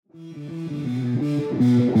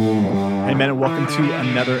Amen, and welcome to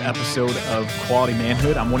another episode of Quality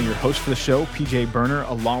Manhood. I'm one of your hosts for the show, PJ Berner,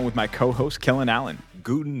 along with my co-host, Kellen Allen.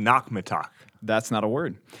 Guten Nachmittag. That's not a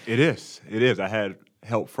word. It is. It is. I had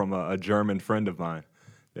help from a German friend of mine.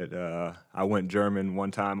 That I went German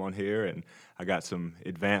one time on here, and I got some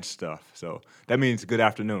advanced stuff. So that means good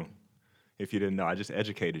afternoon. If you didn't know, I just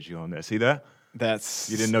educated you on that. See that?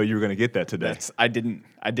 You didn't know you were going to get that today. I didn't.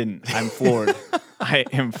 I'm floored. I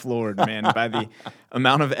am floored, man, by the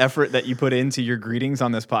amount of effort that you put into your greetings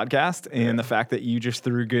on this podcast and the fact that you just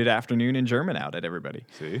threw good afternoon in German out at everybody.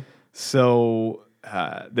 See? So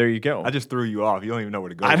there you go. I just threw you off. You don't even know where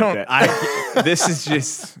to go with that. This is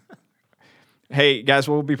just... Hey, guys,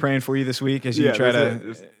 we'll be praying for you this week as you try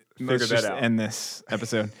to figure that out. End this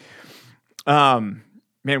episode.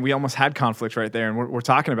 Man, we almost had conflict right there, and we're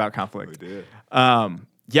talking about conflict. We did.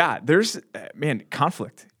 There's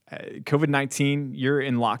conflict. COVID-19, you're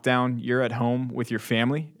in lockdown. You're at home with your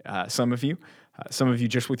family, some of you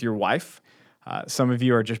just with your wife. Some of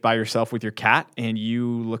you are just by yourself with your cat, and you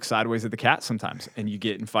look sideways at the cat sometimes, and you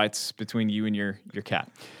get in fights between you and your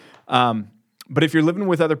cat. But if you're living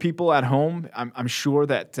with other people at home, I'm sure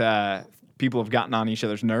that people have gotten on each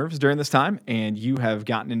other's nerves during this time, and you have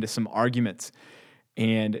gotten into some arguments.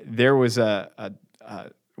 And there was a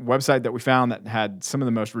website that we found that had some of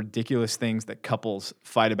the most ridiculous things that couples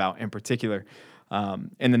fight about in particular.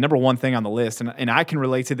 And the number one thing on the list, and I can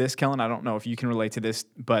relate to this, Kellen, I don't know if you can relate to this,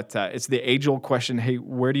 but it's the age-old question, hey,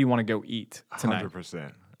 where do you want to go eat tonight?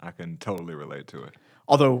 100%. I can totally relate to it.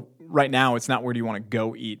 Although right now it's not where do you want to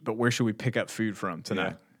go eat, but where should we pick up food from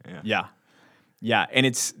tonight? Yeah. And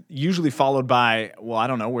it's usually followed by, well, I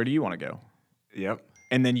don't know, where do you want to go? Yep.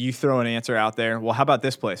 And then you throw an answer out there. Well, how about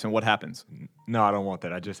this place? And what happens? No, I don't want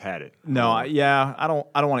that. I just had it. No, I don't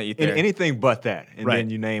want to eat there. Anything but that. And Right. then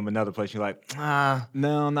you name another place. You're like,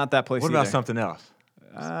 no, not that place. what about either. something else?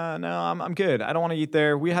 No, I'm good. I don't want to eat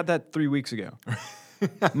there. We had that 3 weeks ago.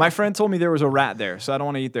 My friend told me there was a rat there, so I don't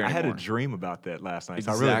want to eat there I anymore. had a dream about that last night,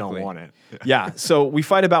 so I really don't want it. Yeah, so we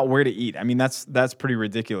fight about where to eat. I mean, that's pretty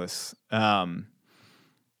ridiculous.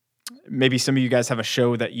 Maybe some of you guys have a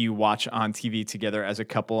show that you watch on TV together as a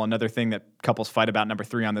couple. Another thing that couples fight about, number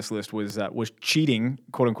 3 on this list, was cheating,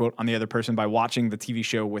 quote unquote, on the other person by watching the TV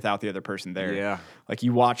show without the other person there. Yeah. Like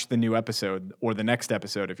you watch the new episode or the next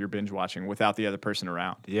episode if you're binge watching without the other person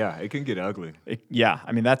around. Yeah, it can get ugly.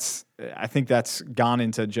 I mean, I think that's gone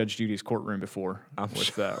into Judge Judy's courtroom before with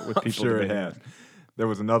people. I'm sure it has. There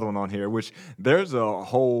was another one on here, which there's a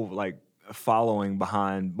whole following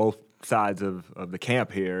behind both sides of the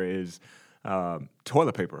camp here is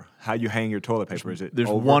toilet paper. How you hang your toilet paper. Is it There's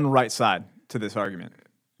over? one right side to this argument.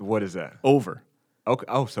 What is that? Over. Okay.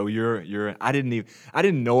 Oh, so you're I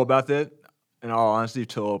didn't know about that in all honesty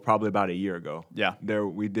till probably about a year ago. Yeah.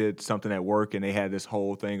 We did something at work and they had this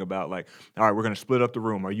whole thing about all right, we're going to split up the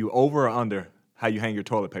room. Are you over or under how you hang your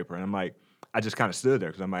toilet paper? And I'm like, I just kind of stood there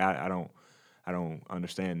because I'm like, I don't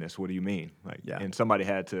understand this. What do you mean? And somebody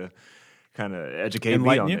had to kind of educate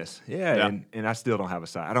me on this. Yeah. And I still don't have a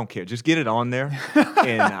side. I don't care. Just get it on there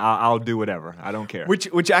and I'll do whatever. I don't care.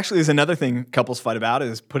 Which actually is another thing couples fight about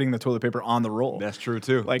is putting the toilet paper on the roll. That's true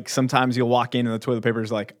too. Like sometimes you'll walk in and the toilet paper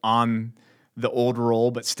is on the old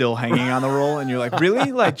roll but still hanging on the roll and you're like,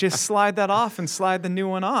 really? Just slide that off and slide the new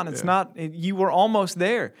one on. It's not, you were almost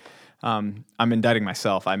there. I'm indicting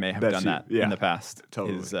myself. I may have done that in the past.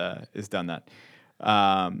 Totally. Is done that.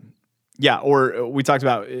 Or we talked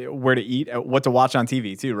about where to eat, what to watch on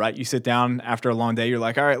TV too, right? You sit down after a long day, you're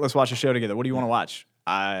like, all right, let's watch a show together. What do you want to watch?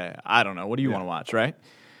 I don't know. What do you want to watch, right?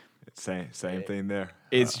 Same thing there.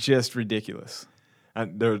 It's just ridiculous.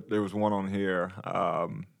 And there was one on here,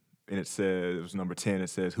 and it says, it was number 10, it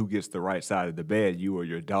says, who gets the right side of the bed, you or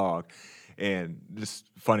your dog? And just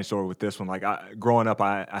funny story with this one, growing up,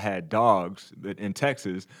 I had dogs, but in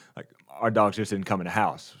Texas, our dogs just didn't come in the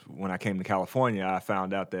house. When I came to California, I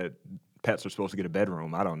found out that pets are supposed to get a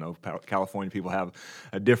bedroom. I don't know. California people have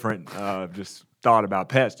a different just thought about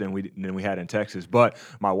pets than we had in Texas. But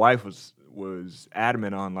my wife was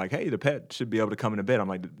adamant on hey, the pet should be able to come in the bed. I'm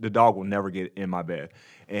like, the dog will never get in my bed.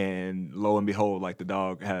 And lo and behold, the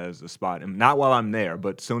dog has a spot. And not while I'm there,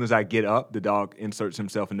 but as soon as I get up, the dog inserts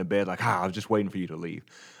himself in the bed I was just waiting for you to leave.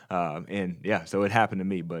 So it happened to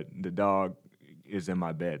me. But the dog is in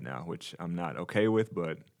my bed now, which I'm not okay with,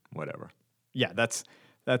 but whatever. Yeah, that's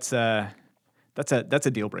a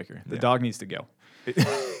deal breaker. The dog needs to go.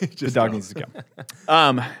 The dog needs to go.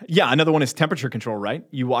 Another one is temperature control, right?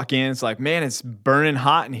 You walk in, it's man, it's burning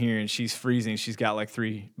hot in here, and she's freezing. She's got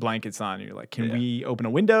 3 blankets on. And you're like, can we open a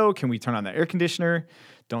window? Can we turn on the air conditioner?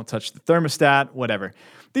 Don't touch the thermostat, whatever.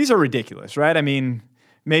 These are ridiculous, right? I mean,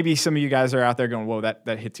 maybe some of you guys are out there going, whoa, that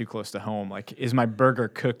hit too close to home. Like, is my burger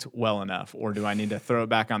cooked well enough? Or do I need to throw it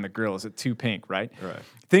back on the grill? Is it too pink, right? Right.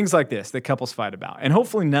 Things like this that couples fight about. And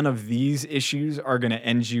hopefully none of these issues are going to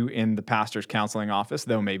end you in the pastor's counseling office,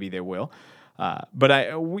 though maybe they will.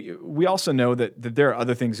 But we also know that there are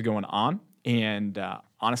other things going on. And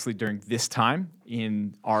honestly, during this time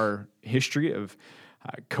in our history of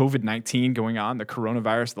COVID-19 going on, the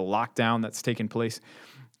coronavirus, the lockdown that's taken place,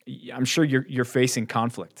 I'm sure you're facing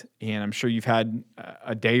conflict, and I'm sure you've had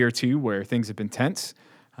a day or two where things have been tense,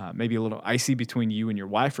 maybe a little icy between you and your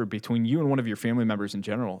wife, or between you and one of your family members in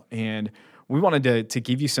general. And we wanted to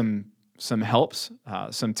give you some helps,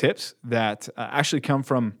 some tips that actually come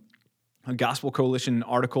from a Gospel Coalition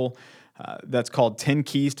article that's called 10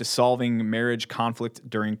 Keys to Solving Marriage Conflict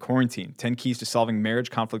During Quarantine. 10 Keys to Solving Marriage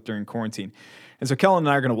Conflict During Quarantine. And so Kellen and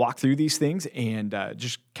I are going to walk through these things and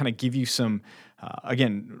just kind of give you some,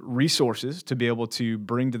 again, resources to be able to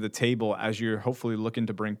bring to the table as you're hopefully looking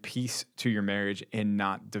to bring peace to your marriage and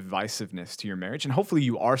not divisiveness to your marriage. And hopefully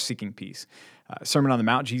you are seeking peace. Sermon on the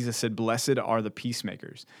Mount, Jesus said, "Blessed are the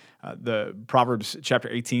peacemakers." The Proverbs chapter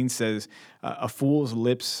 18 says, "A fool's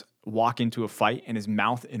lips walk into a fight, and his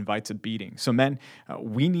mouth invites a beating." So men,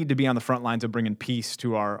 we need to be on the front lines of bringing peace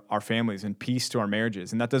to our families and peace to our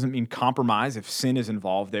marriages. And that doesn't mean compromise if sin is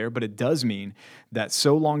involved there, but it does mean that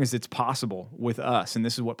so long as it's possible with us, and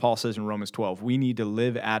this is what Paul says in Romans 12, we need to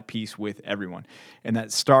live at peace with everyone. And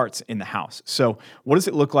that starts in the house. So what does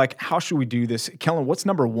it look like? How should we do this? Kellen, what's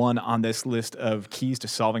number one on this list of keys to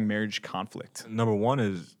solving marriage conflict? Number one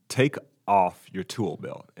is take off your tool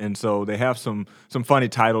belt. And so they have some funny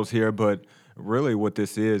titles here, but really what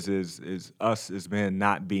this is us as men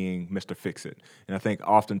not being Mr. Fix-It. And I think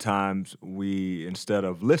oftentimes we, instead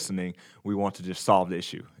of listening, we want to just solve the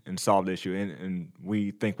issue. And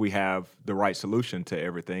we think we have the right solution to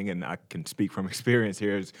everything. And I can speak from experience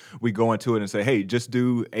here as we go into it and say, hey, just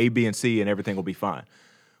do A, B, and C and everything will be fine.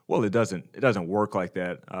 Well, it doesn't work like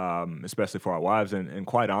that, especially for our wives. And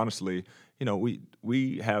quite honestly,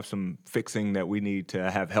 we have some fixing that we need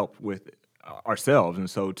to have help with ourselves. And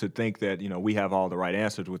so to think that, we have all the right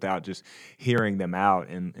answers without just hearing them out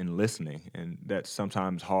and listening. And that's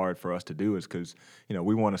sometimes hard for us to do is because,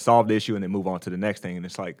 we want to solve the issue and then move on to the next thing. And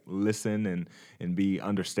it's like listen and be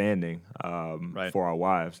understanding Right. for our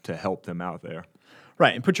wives to help them out there.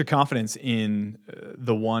 Right. And put your confidence in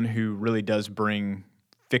the one who really does bring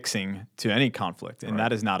fixing to any conflict. And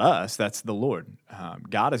that is not us, that's the Lord.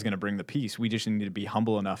 God is going to bring the peace. We just need to be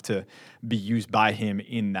humble enough to be used by him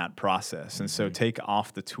in that process. And so take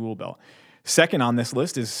off the tool belt. Second on this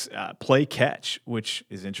list is play catch, which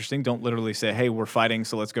is interesting. Don't literally say, hey, we're fighting,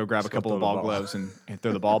 so let's go grab a couple of ball gloves and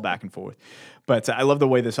throw the ball back and forth. But I love the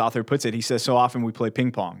way this author puts it. He says, so often we play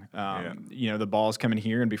ping pong. The ball's coming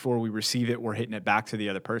here, and before we receive it, we're hitting it back to the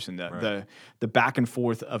other person, the back and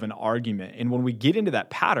forth of an argument. And when we get into that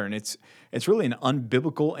pattern, it's really an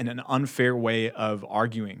unbiblical and an unfair way of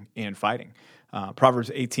arguing and fighting. Proverbs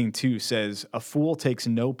 18:2 says, "A fool takes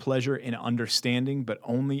no pleasure in understanding, but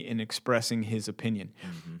only in expressing his opinion."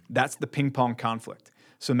 Mm-hmm. That's the ping pong conflict.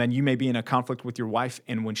 So, men, you may be in a conflict with your wife,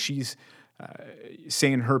 and when she's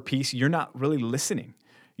saying her piece, you're not really listening.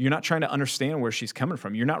 You're not trying to understand where she's coming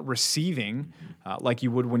from. You're not receiving like you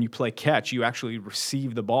would when you play catch. You actually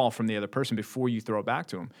receive the ball from the other person before you throw it back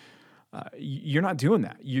to them. You're not doing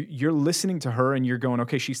that. You're listening to her, and you're going,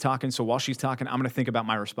 okay, she's talking, so while she's talking, I'm going to think about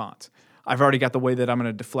my response. I've already got the way that I'm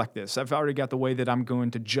going to deflect this. I've already got the way that I'm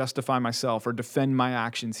going to justify myself or defend my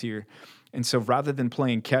actions here. And so rather than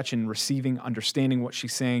playing catch and receiving, understanding what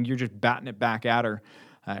she's saying, you're just batting it back at her.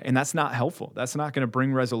 And that's not helpful. That's not going to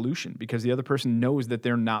bring resolution because the other person knows that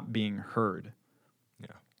they're not being heard.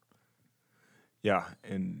 Yeah.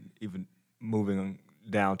 And even moving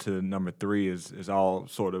down to number 3 is all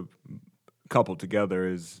sort of coupled together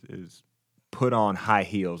is put on high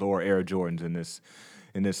heels or Air Jordans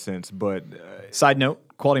in this sense. But side note,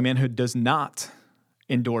 Quality Manhood does not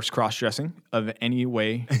endorse cross-dressing of any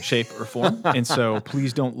way, shape, or form. And so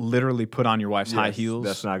please don't literally put on your wife's high heels.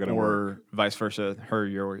 That's not going to work. Or vice versa, her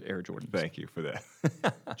your Air Jordans. Thank you for that.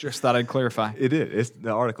 Just thought I'd clarify. It is. It's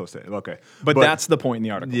the article said. Okay. But that's the point in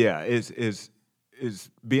the article. Yeah,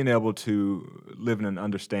 is being able to live in an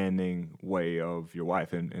understanding way of your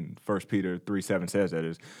wife. And 1 Peter 3:7 says that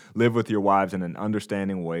is, live with your wives in an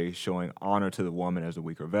understanding way, showing honor to the woman as a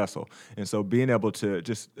weaker vessel. And so being able to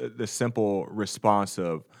just the simple response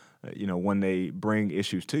of, when they bring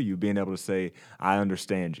issues to you, being able to say, I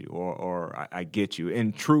understand you, or I get you,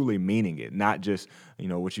 and truly meaning it, not just,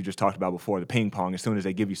 what you just talked about before, the ping pong. As soon as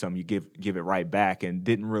they give you something, you give it right back and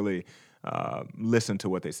didn't really listen to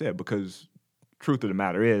what they said because truth of the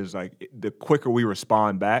matter is, like, the quicker we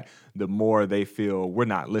respond back, the more they feel we're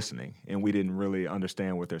not listening and we didn't really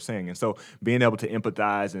understand what they're saying. And so being able to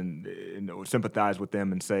empathize and sympathize with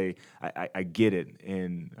them and say, I get it,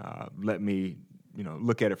 and let me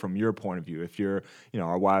look at it from your point of view. If you're,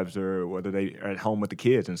 our wives are, whether they are at home with the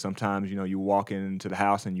kids, and sometimes, you walk into the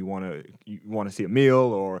house and you want to see a meal,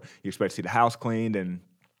 or you expect to see the house cleaned. And,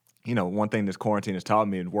 one thing this quarantine has taught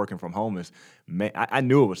me and working from home is, man, I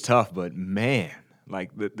knew it was tough, but man,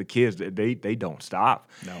 like the kids, they don't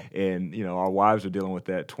stop. No. And, our wives are dealing with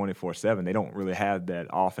that 24/7. They don't really have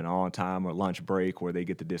that off and on time or lunch break where they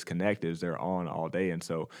get to disconnect, as they're on all day. And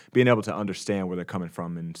so being able to understand where they're coming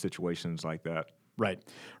from in situations like that. Right.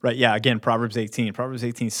 Yeah. Again, Proverbs 18. Proverbs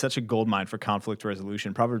 18 is such a goldmine for conflict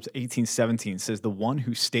resolution. Proverbs 18:17 says, "The one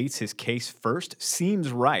who states his case first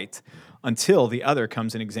seems right until the other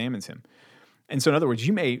comes and examines him." And so, in other words,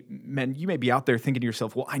 you may be out there thinking to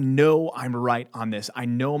yourself, "Well, I know I'm right on this. I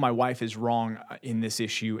know my wife is wrong in this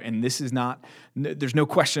issue, and this is not. There's no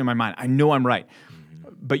question in my mind. I know I'm right."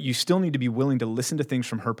 But you still need to be willing to listen to things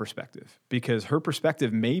from her perspective, because her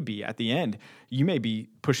perspective may be, at the end, you may be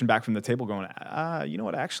pushing back from the table going, you know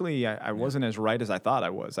what, actually, I wasn't as right as I thought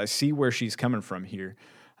I was. I see where she's coming from here.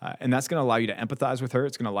 And that's going to allow you to empathize with her.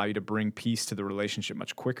 It's going to allow you to bring peace to the relationship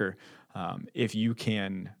much quicker if you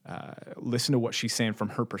can listen to what she's saying from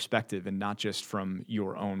her perspective and not just from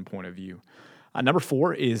your own point of view. Number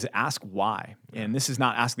 4 is ask why. And this is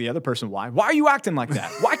not ask the other person why. Why are you acting like that?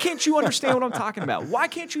 Why can't you understand what I'm talking about? Why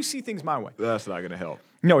can't you see things my way? That's not going to help.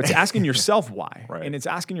 No, it's asking yourself why. Right. And it's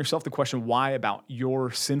asking yourself the question why about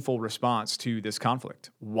your sinful response to this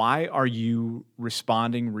conflict. Why are you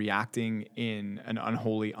responding, reacting in an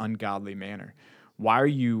unholy, ungodly manner? Why are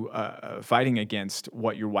you fighting against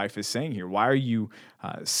what your wife is saying here? Why are you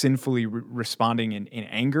sinfully responding in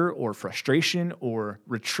anger or frustration or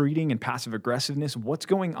retreating in passive aggressiveness? What's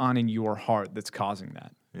going on in your heart that's causing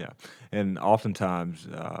that? Yeah. And oftentimes,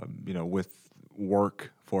 with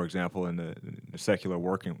work, for example, in the secular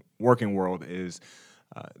working world, is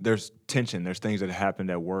there's tension. There's things that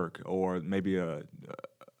happened at work, or maybe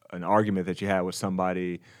an argument that you had with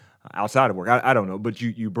somebody outside of work. I don't know, but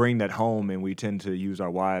you bring that home, and we tend to use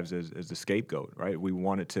our wives as the scapegoat, right? We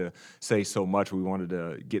wanted to say so much, we wanted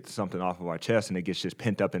to get something off of our chest, and it gets just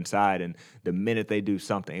pent up inside, and the minute they do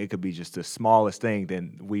something, it could be just the smallest thing,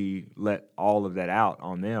 then we let all of that out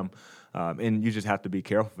on them. And you just have to be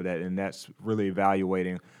careful for that, and that's really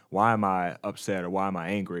evaluating, why am I upset or why am I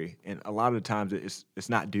angry? And a lot of the times it's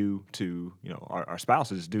not due to our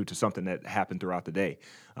spouses. It's due to something that happened throughout the day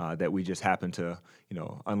that we just happen to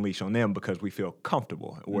unleash on them because we feel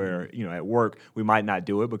comfortable. Where at work we might not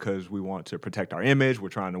do it because we want to protect our image. We're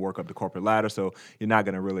trying to work up the corporate ladder, so you're not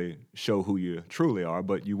going to really show who you truly are,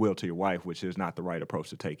 but you will to your wife, which is not the right approach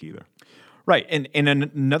to take either. Right. And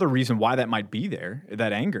another reason why that might be there,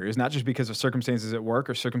 that anger, is not just because of circumstances at work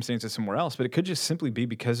or circumstances somewhere else, but it could just simply be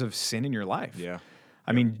because of sin in your life. Yeah.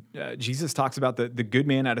 I mean, Jesus talks about the good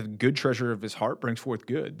man out of the good treasure of his heart brings forth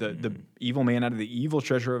good. The evil man out of the evil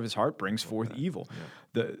treasure of his heart brings forth evil.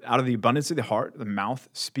 Yeah. Out of the abundance of the heart, the mouth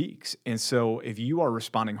speaks. And so if you are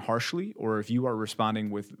responding harshly, or if you are responding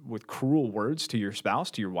with cruel words to your spouse,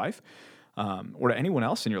 to your wife, or to anyone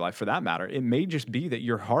else in your life for that matter, it may just be that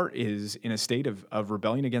your heart is in a state of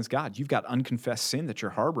rebellion against God. You've got unconfessed sin that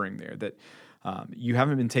you're harboring there, that you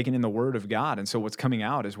haven't been taking in the word of God. And so what's coming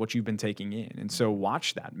out is what you've been taking in. And so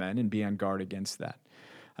watch that, men, and be on guard against that.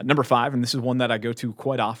 Number 5, and this is one that I go to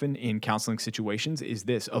quite often in counseling situations, is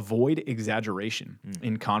this: avoid exaggeration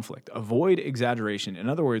in conflict. Avoid exaggeration. In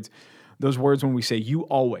other words, those words when we say you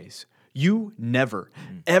always, you never,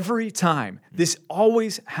 every time, this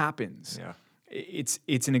always happens. Yeah.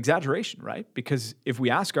 It's an exaggeration, right? Because if we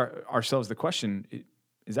ask ourselves the question,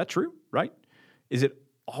 is that true, right? Is it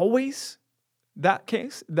always that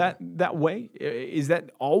case, that way? Is that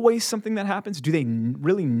always something that happens? Do they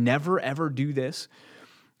really never, ever do this?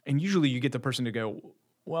 And usually you get the person to go,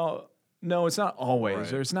 well, no, it's not always,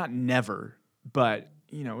 right, or it's not never, but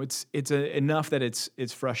it's enough that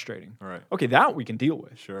it's frustrating. Right. Okay, that we can deal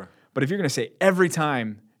with. Sure. But if you're going to say every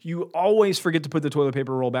time, you always forget to put the toilet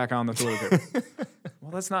paper roll back on the toilet paper,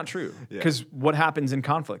 well, that's not true. Because what happens in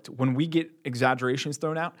conflict? When we get exaggerations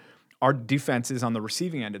thrown out, our defenses on the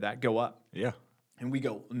receiving end of that go up. Yeah. And we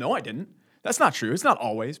go, no, I didn't. That's not true. It's not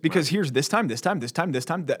always. Because here's this time,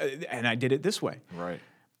 and I did it this way. Right.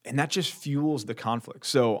 And that just fuels the conflict.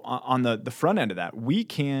 So on the front end of that, we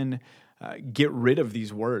can get rid of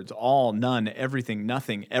these words: all, none, everything,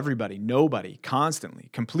 nothing, everybody, nobody, constantly,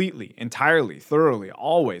 completely, entirely, thoroughly,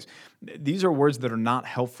 always. These are words that are not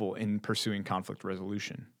helpful in pursuing conflict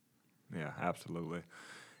resolution. Yeah, absolutely.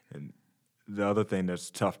 And the other thing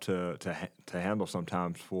that's tough to handle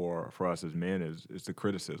sometimes for us as men is the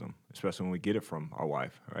criticism, especially when we get it from our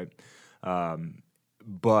wife, right?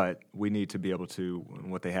 But we need to be able to,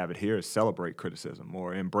 and what they have it here is celebrate criticism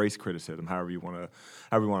or embrace criticism, however you want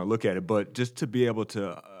to look at it. But just to be able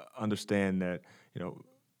to understand that,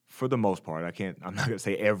 for the most part, I'm not going to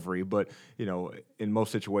say every, but in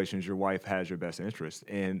most situations, your wife has your best interest,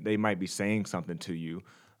 and they might be saying something to you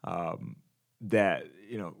that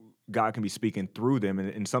God can be speaking through them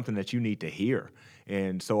and something that you need to hear.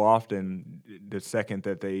 And so often, the second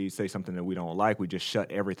that they say something that we don't like, we just shut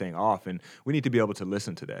everything off. And we need to be able to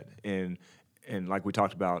listen to that. And like we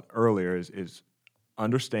talked about earlier, is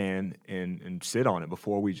understand and sit on it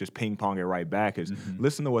before we just ping pong it right back. Is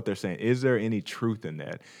listen to what they're saying. Is there any truth in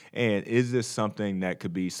that? And is this something that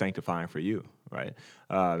could be sanctifying for you? Right.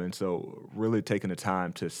 And so really taking the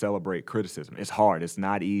time to celebrate criticism. It's hard. It's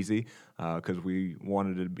not easy because we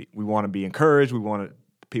want to be encouraged. We want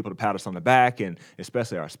people to pat us on the back, and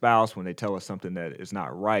especially our spouse, when they tell us something that is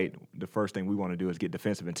not right, the first thing we want to do is get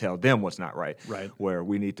defensive and tell them what's not right. Right. Where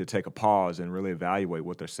we need to take a pause and really evaluate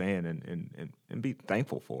what they're saying and be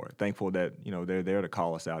thankful for it. Thankful that they're there to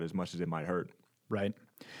call us out as much as it might hurt. Right.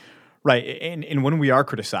 Right. And when we are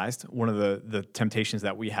criticized, one of the temptations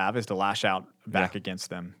that we have is to lash out back against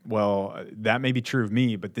them. Well, that may be true of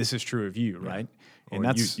me, but this is true of you, right? And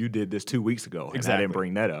that's you did this 2 weeks ago, and I didn't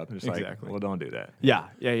bring that up. It's like, well, don't do that. Yeah,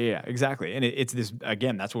 exactly. And it's this,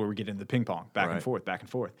 again, that's where we get into the ping pong, back and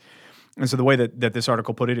forth. And so the way that this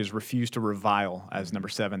article put it is refuse to revile as number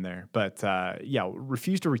 7 there. But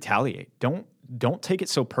refuse to retaliate. Don't take it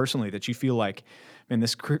so personally that you feel like, man,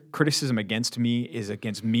 this criticism against me is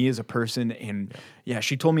against me as a person. And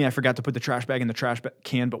she told me I forgot to put the trash bag in the trash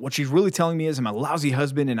can, but what she's really telling me is I'm a lousy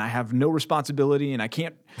husband and I have no responsibility and I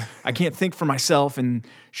can't think for myself, and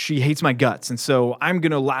she hates my guts. And so I'm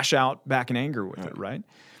going to lash out back in anger with it, right?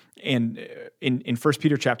 And in 1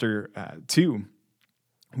 Peter chapter 2,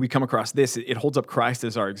 we come across this. It holds up Christ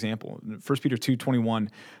as our example. 1 Peter 2:21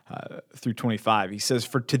 through 25, he says,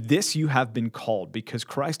 "For to this you have been called, because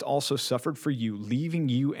Christ also suffered for you, leaving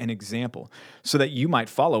you an example, so that you might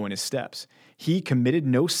follow in his steps. He committed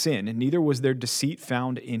no sin, and neither was there deceit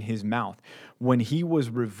found in his mouth. When he was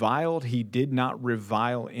reviled, he did not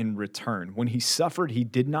revile in return. When he suffered, he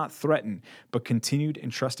did not threaten, but continued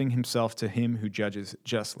entrusting himself to him who judges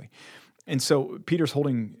justly." And so Peter's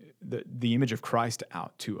holding the image of Christ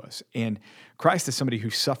out to us. And Christ is somebody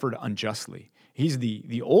who suffered unjustly. He's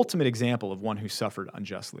the ultimate example of one who suffered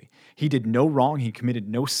unjustly. He did no wrong. He committed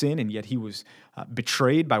no sin, and yet he was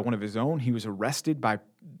betrayed by one of his own. He was arrested by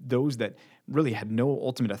those that really had no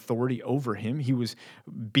ultimate authority over him. He was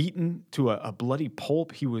beaten to a bloody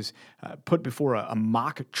pulp. He was put before a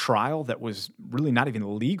mock trial that was really not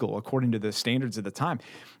even legal according to the standards of the time.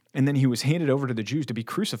 And then he was handed over to the Jews to be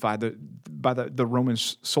crucified by the Roman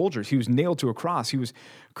soldiers. He was nailed to a cross. He was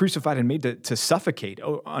crucified and made to suffocate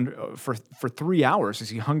for 3 hours as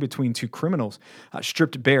he hung between two criminals,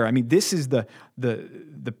 stripped bare. I mean, this is the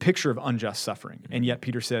picture of unjust suffering. And yet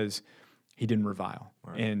Peter says he didn't revile.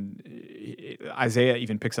 Right. And Isaiah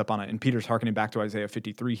even picks up on it. And Peter's hearkening back to Isaiah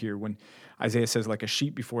 53 here, when Isaiah says, like a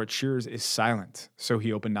sheep before its shears is silent, so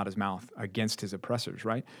he opened not his mouth against his oppressors,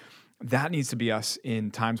 right? That needs to be us in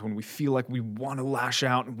times when we feel like we want to lash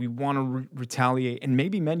out and we want to retaliate. And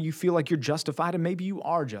maybe, men, you feel like you're justified, and maybe you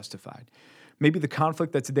are justified. Maybe the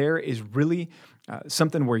conflict that's there is really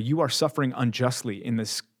something where you are suffering unjustly in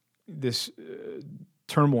this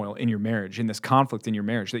turmoil in your marriage, in this conflict in your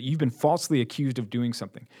marriage, that you've been falsely accused of doing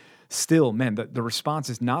something. Still, men, the response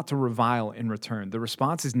is not to revile in return. The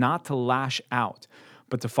response is not to lash out,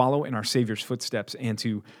 but to follow in our Savior's footsteps and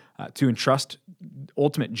to entrust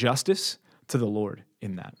ultimate justice to the Lord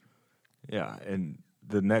in that. Yeah, and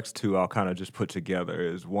the next two I'll kind of just put together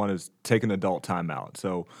is, one is take an adult time out.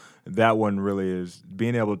 So that one really is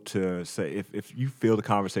being able to say, if you feel the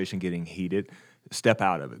conversation getting heated, step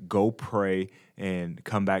out of it. Go pray and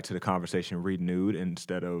come back to the conversation renewed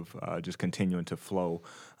instead of just continuing to flow.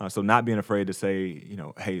 So not being afraid to say,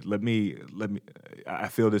 hey, let me. I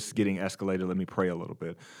feel this is getting escalated. Let me pray a little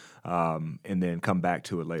bit, and then come back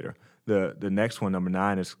to it later. The next one, number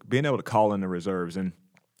 9, is being able to call in the reserves. And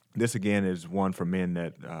this, again, is one for men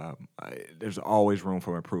that there's always room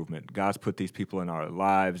for improvement. God's put these people in our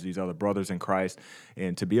lives, these other brothers in Christ,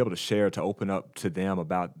 and to be able to share, to open up to them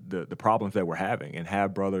about the problems that we're having and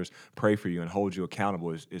have brothers pray for you and hold you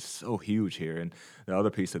accountable is so huge here. And the other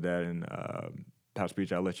piece of that, and Pastor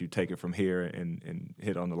Beach, I'll let you take it from here and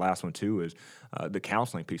hit on the last one too, is the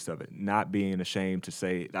counseling piece of it. Not being ashamed to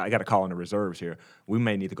say, I got to call in the reserves here. We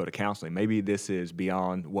may need to go to counseling. Maybe this is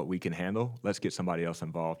beyond what we can handle. Let's get somebody else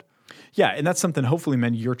involved. Yeah, and that's something hopefully,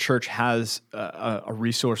 man, your church has a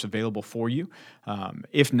resource available for you.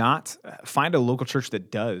 If not, find a local church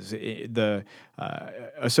that does. The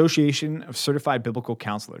Association of Certified Biblical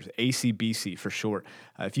Counselors, ACBC for short.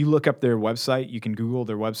 If you look up their website, you can Google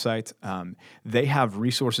their website. They have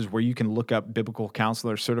resources where you can look up biblical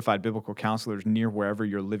counselors, certified biblical counselors near wherever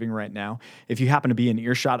you're living right now. If you happen to be in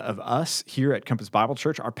earshot of us here at Compass Bible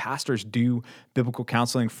Church, our pastors do biblical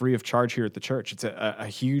counseling free of charge here at the church. It's a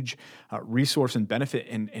huge resource and benefit.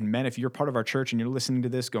 And men, if you're part of our church and you're listening to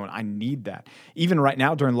this going, I need that. Even right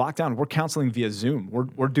now during lockdown, we're counseling via Zoom.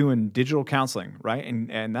 We're doing digital counseling, right?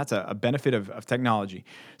 And that's a benefit of technology.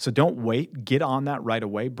 So don't wait. Get on that right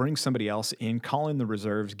away. Bring somebody else in. Call in the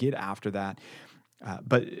reserves. Get after that.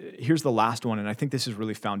 But here's the last one, and I think this is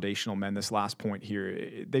really foundational, men, this last point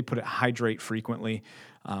here. They put it, hydrate frequently,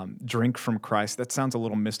 drink from Christ. That sounds a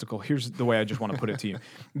little mystical. Here's the way I just want to put it to you.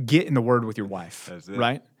 Get in the Word with your wife, That's it.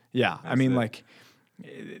 right? Yeah, That's it. like,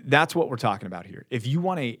 that's what we're talking about here. If you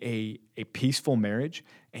want a peaceful marriage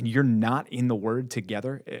and you're not in the Word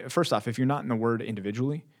together, first off, if you're not in the Word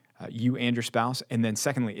individually, you and your spouse, and then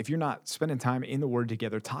secondly, if you're not spending time in the Word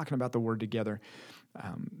together, talking about the Word together,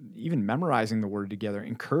 even memorizing the Word together,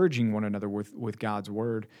 encouraging one another with God's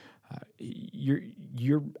Word,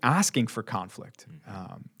 you're asking for conflict.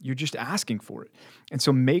 You're just asking for it. And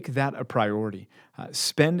so make that a priority.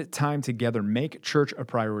 Spend time together. Make church a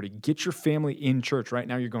priority. Get your family in church. Right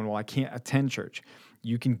now you're going, well, I can't attend church.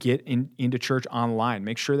 You can get into church online.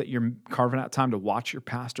 Make sure that you're carving out time to watch your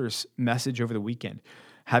pastor's message over the weekend.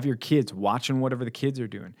 Have your kids watching whatever the kids are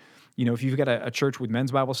doing. You know, if you've got a church with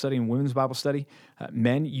men's Bible study and women's Bible study,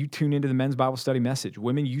 men, you tune into the men's Bible study message.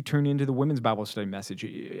 Women, you tune into the women's Bible study message.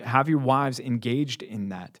 Have your wives engaged in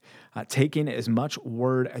that. Take in as much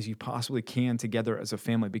word as you possibly can together as a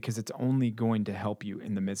family, because it's only going to help you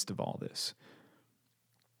in the midst of all this.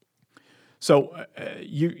 So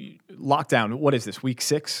you lockdown, what is this, week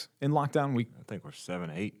 6 in lockdown? I think we're 7,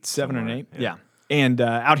 8. 7 and somewhere. 8, yeah. And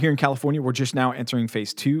out here in California, we're just now entering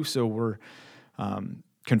phase 2, so we're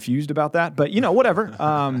confused about that. But, whatever.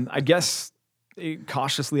 I guess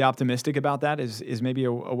cautiously optimistic about that is maybe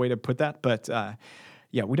a way to put that. But,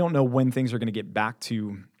 we don't know when things are going to get back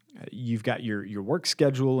to you've got your work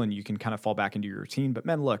schedule and you can kind of fall back into your routine. But,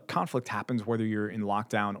 men, look, conflict happens whether you're in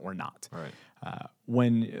lockdown or not. Right.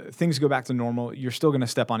 When things go back to normal, you're still going to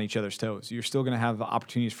step on each other's toes. You're still going to have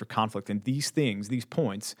opportunities for conflict. And these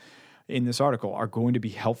points in this article are going to be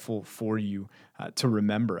helpful for you to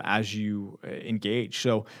remember as you engage.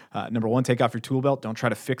 So number 1, take off your tool belt. Don't try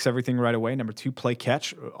to fix everything right away. Number 2, play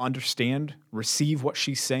catch. Understand, receive what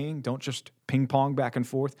she's saying. Don't just ping pong back and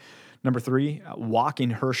forth. Number 3, walk in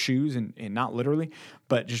her shoes, and not literally,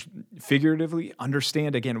 but just figuratively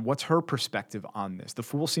understand, again, what's her perspective on this. The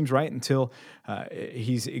fool seems right until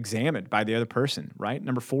he's examined by the other person, right?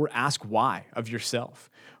 Number 4, ask why of yourself.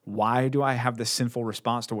 Why do I have this sinful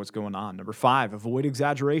response to what's going on? Number 5, avoid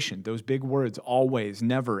exaggeration. Those big words, always,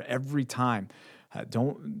 never, every time.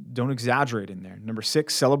 Don't exaggerate in there. Number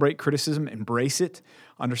 6, celebrate criticism, embrace it.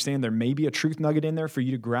 Understand there may be a truth nugget in there for you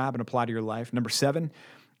to grab and apply to your life. Number 7,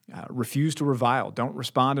 refuse to revile. Don't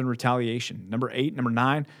respond in retaliation. Number 8, number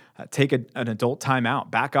 9, take an adult time out.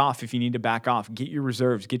 Back off if you need to back off. Get your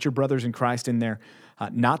reserves. Get your brothers in Christ in there.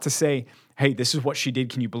 Not to say, hey, this is what she did.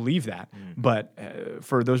 Can you believe that? But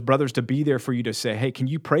for those brothers to be there for you to say, hey, can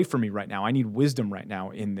you pray for me right now? I need wisdom right now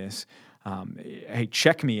in this. Hey,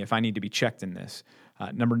 check me if I need to be checked in this.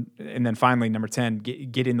 And then finally, number 10,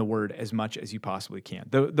 get in the Word as much as you possibly can.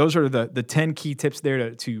 Those are the 10 key tips there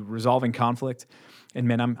to resolving conflict. And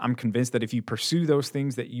man, I'm convinced that if you pursue those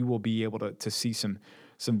things, that you will be able to see some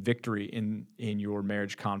victory in your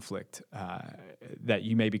marriage conflict that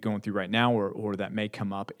you may be going through right now, or that may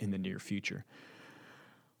come up in the near future.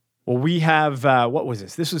 Well, we have, what was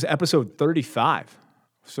this? This was episode 35.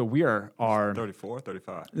 So we are 34,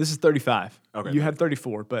 35. This is 35. Okay. You had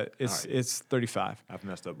 34, but it's All right. it's 35. I've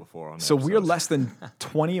messed up before on that. So we're less than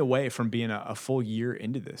 20 away from being a full year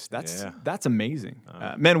into this. That's amazing.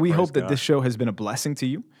 Man, we hope that God. this show has been a blessing to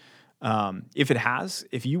you. If it has,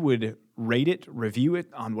 if you would rate it, review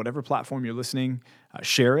it on whatever platform you're listening,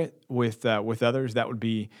 share it with others, that would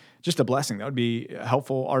be just a blessing. That would be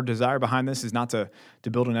helpful. Our desire behind this is not to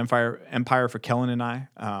build an empire for Kellen and I,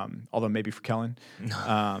 although maybe for Kellen.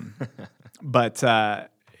 But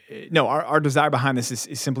no, our desire behind this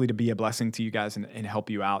is simply to be a blessing to you guys and help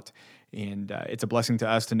you out. And it's a blessing to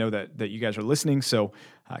us to know that you guys are listening. So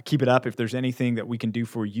Keep it up. If there's anything that we can do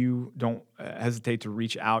for you, don't hesitate to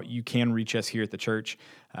reach out. You can reach us here at the church,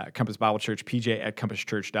 Compass Bible Church,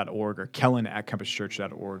 pj@compasschurch.org or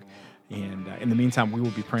kellen@compasschurch.org. And in the meantime, we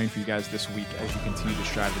will be praying for you guys this week as you continue to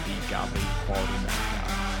strive to be godly, quality men.